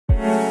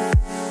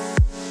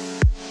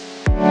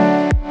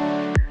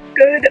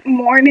Good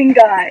morning,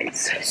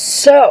 guys.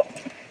 So,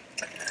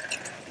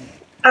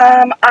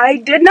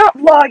 I did not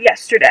vlog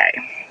yesterday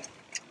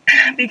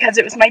because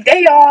it was my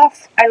day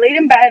off. I laid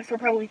in bed for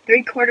probably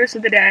 3/4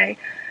 of the day,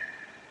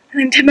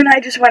 and then Tim and I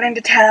just went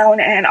into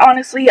town, and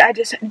honestly, I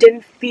just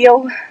didn't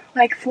feel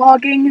like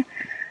vlogging.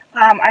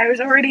 I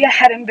was already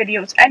ahead in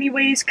videos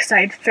anyways because I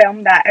had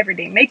filmed that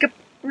everyday makeup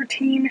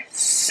routine,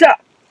 so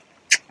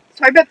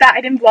sorry about that. I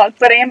didn't vlog,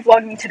 but I am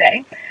vlogging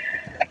today.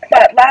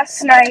 But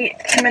last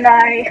night, Tim and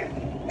I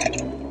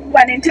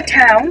went into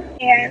town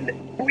and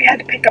we had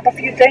to pick up a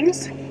few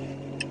things.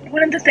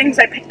 One of the things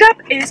I picked up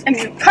is a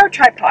new car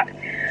tripod.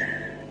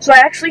 So I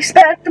actually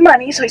spent the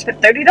money, so I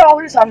spent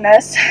 $30 on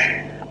this.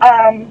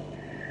 I'm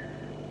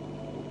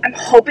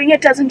hoping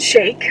it doesn't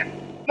shake.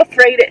 I'm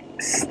afraid it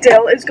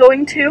still is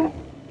going to,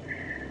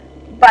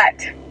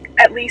 but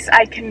at least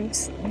I can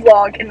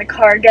vlog in the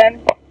car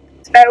again.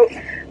 It's about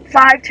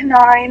 5 to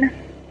 9.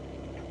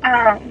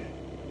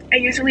 I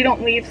usually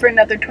don't leave for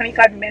another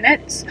 25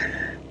 minutes,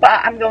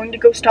 but I'm going to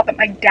go stop at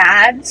my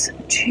dad's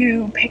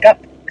to pick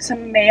up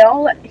some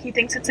mail. He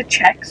thinks it's a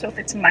check, so if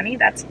it's money,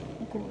 that's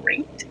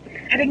great.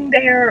 Heading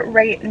there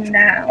right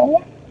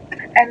now,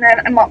 and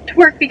then I'm off to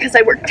work because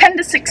I work 10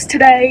 to 6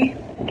 today.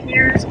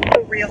 Here's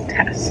the real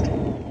test.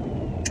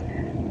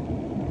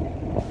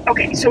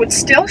 Okay, so it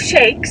still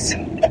shakes,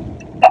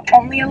 but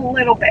only a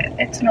little bit.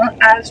 It's not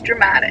as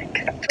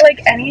dramatic.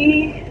 Like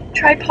any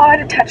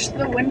tripod attached to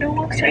the window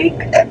will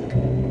shake.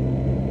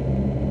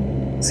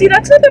 See,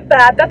 that's not that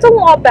bad. That's a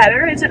lot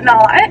better, is it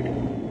not?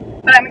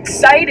 But I'm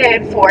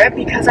excited for it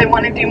because I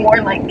want to do more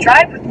like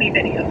drive with me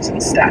videos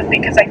and stuff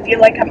because I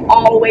feel like I'm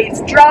always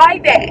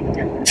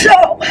driving.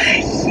 So,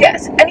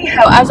 yes,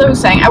 anyhow, as I was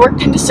saying, I worked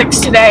 10 to 6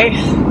 today.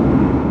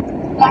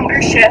 Longer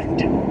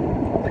shift.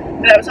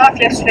 But I was off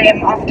yesterday,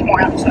 I'm off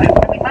tomorrow, so I don't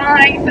really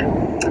mind.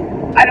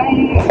 I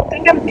don't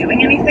think I'm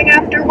doing anything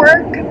after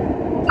work.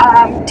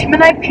 Tim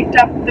and I picked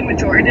up the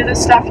majority of the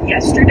stuff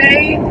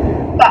yesterday,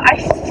 but I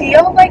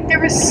feel like there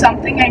was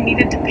something I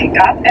needed to pick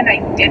up and I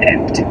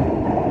didn't.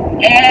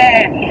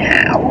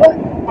 Anyhow,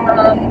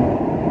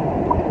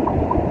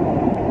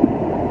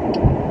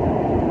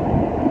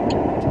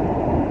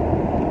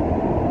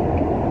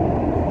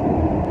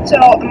 so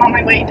I'm on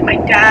my way to my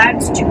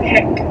dad's to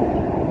pick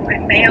my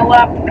mail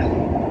up.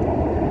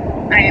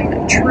 I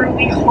am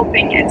truly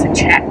hoping it's a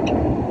check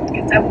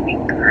because that would be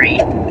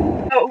great.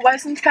 So it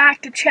was in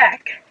fact a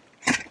check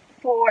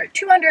for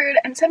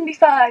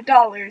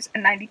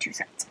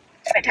 $275.92.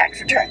 My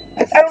tax return.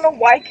 I don't know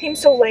why it came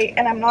so late,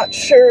 and I'm not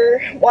sure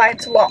why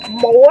it's a lot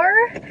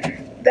more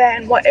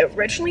than what it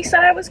originally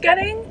said I was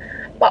getting,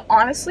 but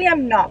honestly,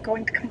 I'm not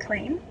going to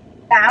complain.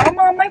 Now I'm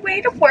on my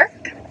way to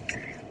work.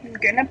 I'm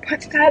gonna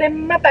put that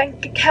in my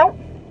bank account.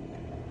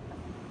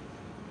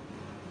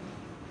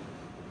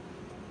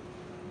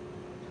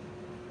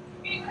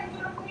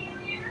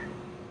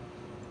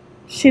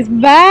 She's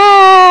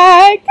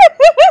back!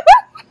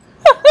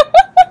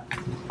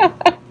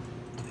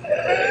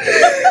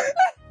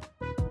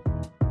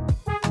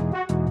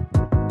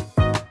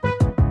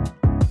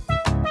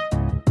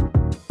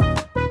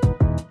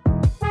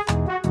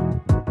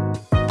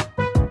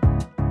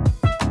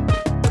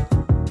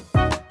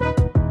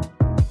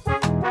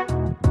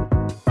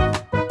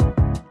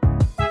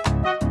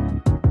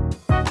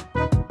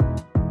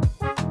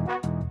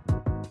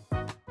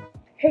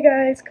 Hey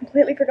guys,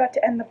 completely forgot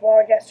to end the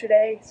vlog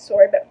yesterday.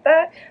 Sorry about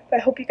that, but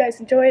I hope you guys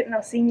enjoy it and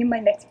I'll see you in my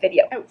next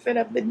video. Outfit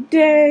of the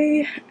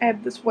day. I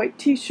have this white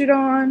t-shirt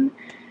on,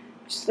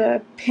 just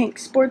a pink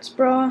sports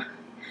bra,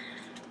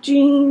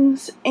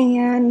 jeans,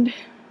 and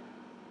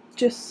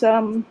just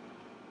some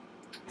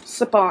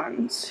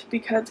slip-ons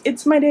because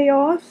it's my day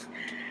off.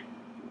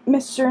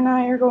 Mr. and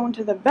I are going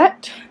to the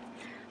vet,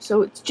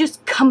 so it's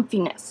just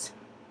comfiness,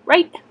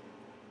 right?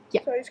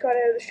 Yeah. So I just got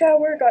out of the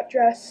shower, got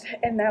dressed,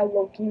 and now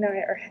Loki and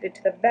I are headed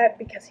to the vet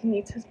because he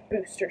needs his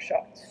booster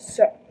shots.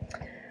 So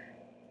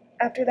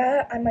after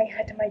that, I might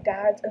head to my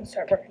dad's and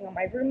start working on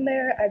my room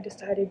there. I've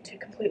decided to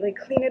completely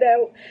clean it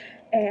out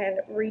and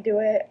redo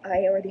it.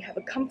 I already have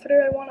a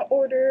comforter I want to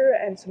order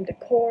and some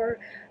decor,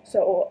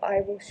 so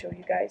I will show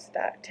you guys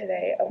that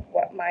today of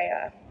what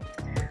my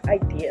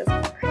ideas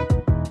are.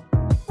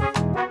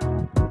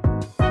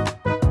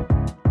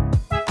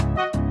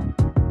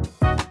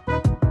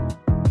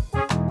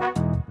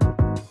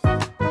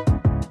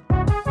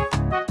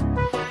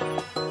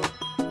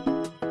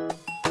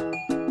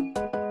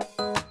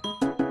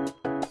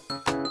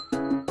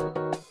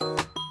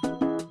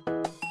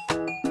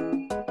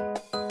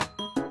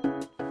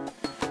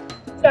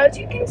 So as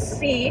you can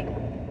see,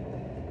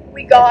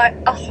 we got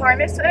a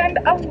harness and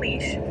a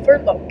leash for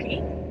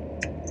Loki.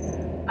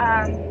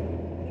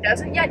 He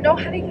doesn't yet know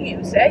how to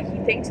use it. He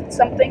thinks it's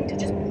something to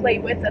just play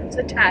with that's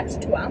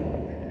attached to him.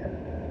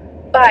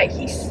 But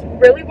he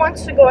really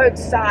wants to go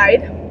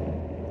outside.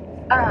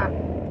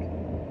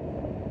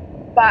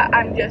 But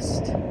I'm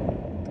just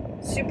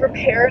super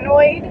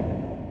paranoid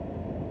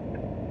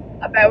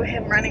about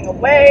him running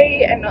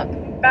away and not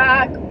coming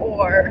back,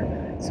 or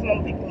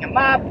someone picking him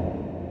up,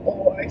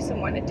 or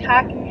someone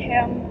attacking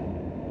him.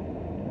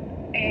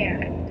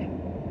 And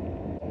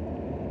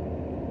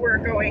we're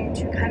going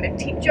to kind of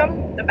teach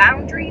them the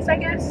boundaries, I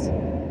guess.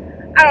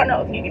 I don't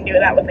know if you can do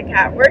that with a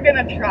cat. We're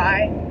gonna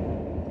try,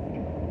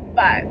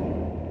 but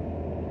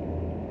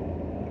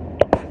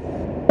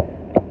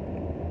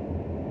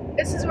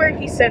this is where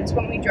he sits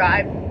when we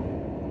drive.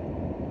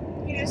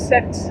 He just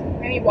sits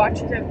and he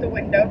watches out the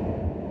window.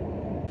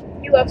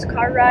 He loves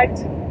car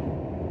rides.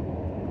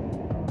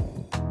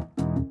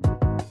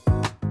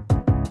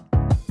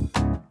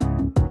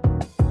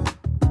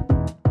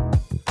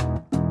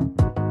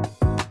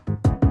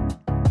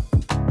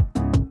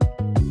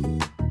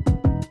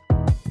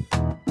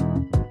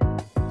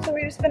 So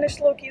we just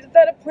finished Loki's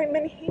vet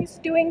appointment. He's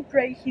doing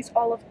great. He's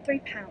all of 3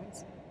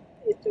 pounds.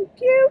 He's so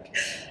cute.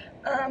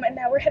 And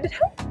now we're headed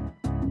home.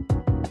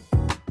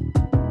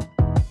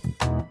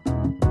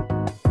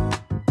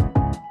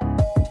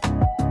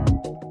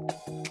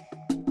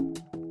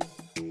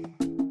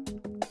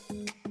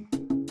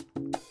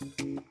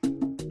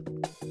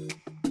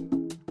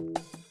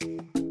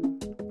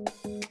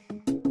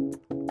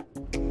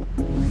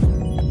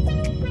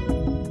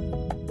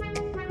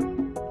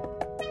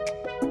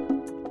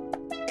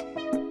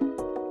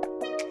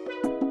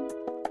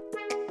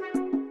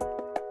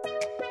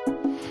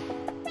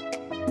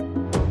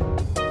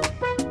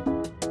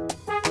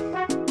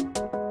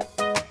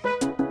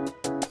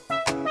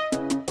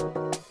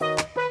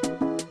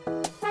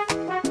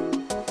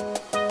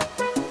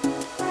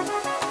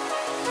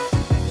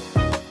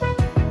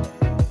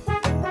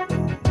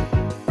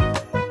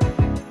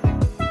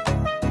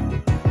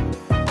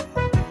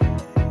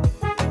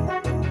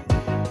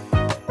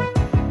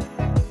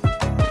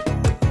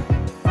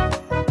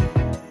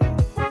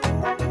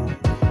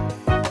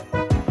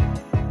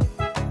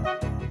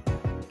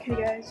 Okay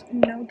guys,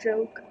 no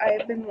joke, I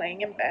have been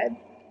laying in bed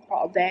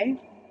all day.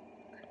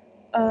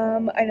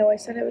 I know I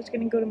said I was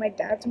going to go to my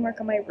dad's and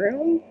work on my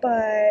room,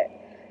 but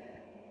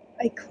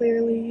I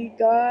clearly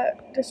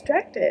got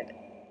distracted.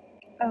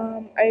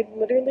 I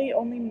literally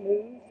only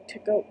moved to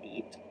go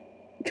eat.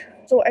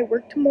 So I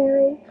work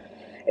tomorrow.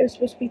 It was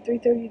supposed to be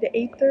 3:30 to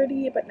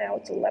 8:30, but now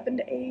it's 11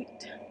 to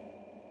 8.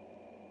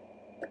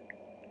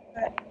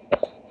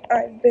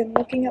 I've been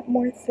looking up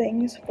more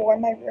things for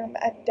my room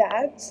at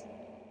dad's,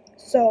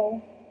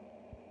 so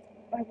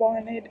I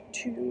wanted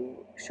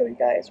to show you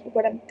guys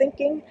what I'm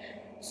thinking.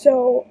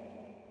 So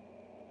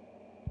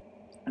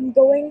I'm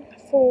going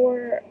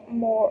for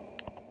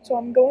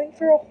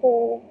a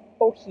whole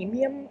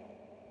bohemian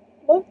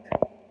look.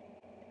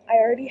 I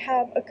already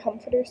have a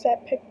comforter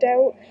set picked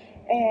out,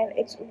 and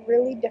it's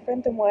really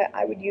different than what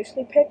I would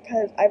usually pick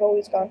because I've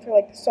always gone for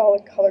like the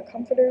solid color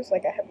comforters.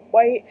 Like I have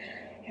white,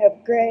 I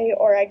have gray,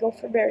 or I go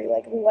for very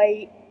like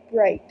light,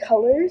 bright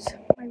colors.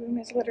 My room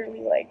is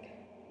literally like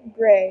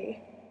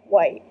gray,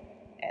 white,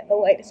 and the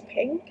light is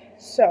pink,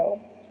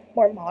 so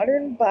more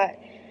modern, but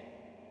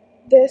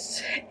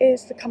this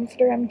is the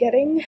comforter I'm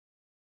getting.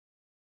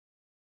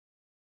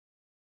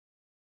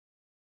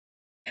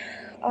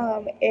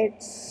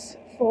 It's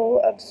full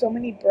of so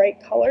many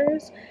bright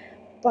colors,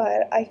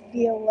 but I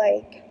feel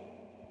like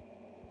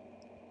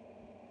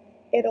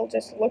it'll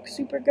just look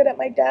super good at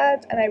my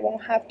dad's, and I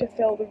won't have to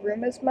fill the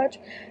room as much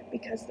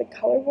because the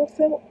color will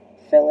fill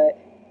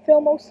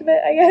most of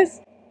it, I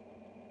guess.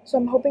 So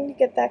I'm hoping to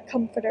get that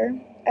comforter.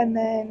 And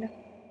then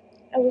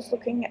I was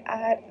looking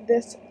at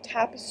this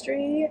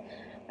tapestry.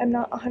 I'm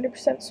not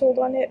 100% sold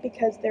on it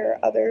because there are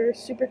other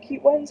super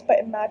cute ones, but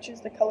it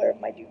matches the color of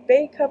my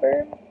duvet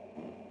cover.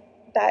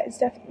 That is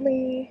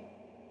definitely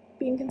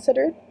being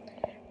considered.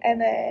 And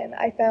then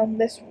I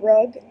found this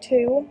rug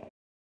too,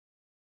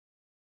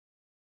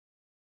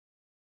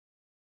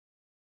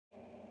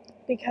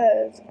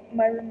 because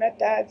my room at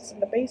dad's is in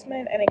the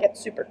basement and it gets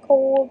super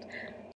cold.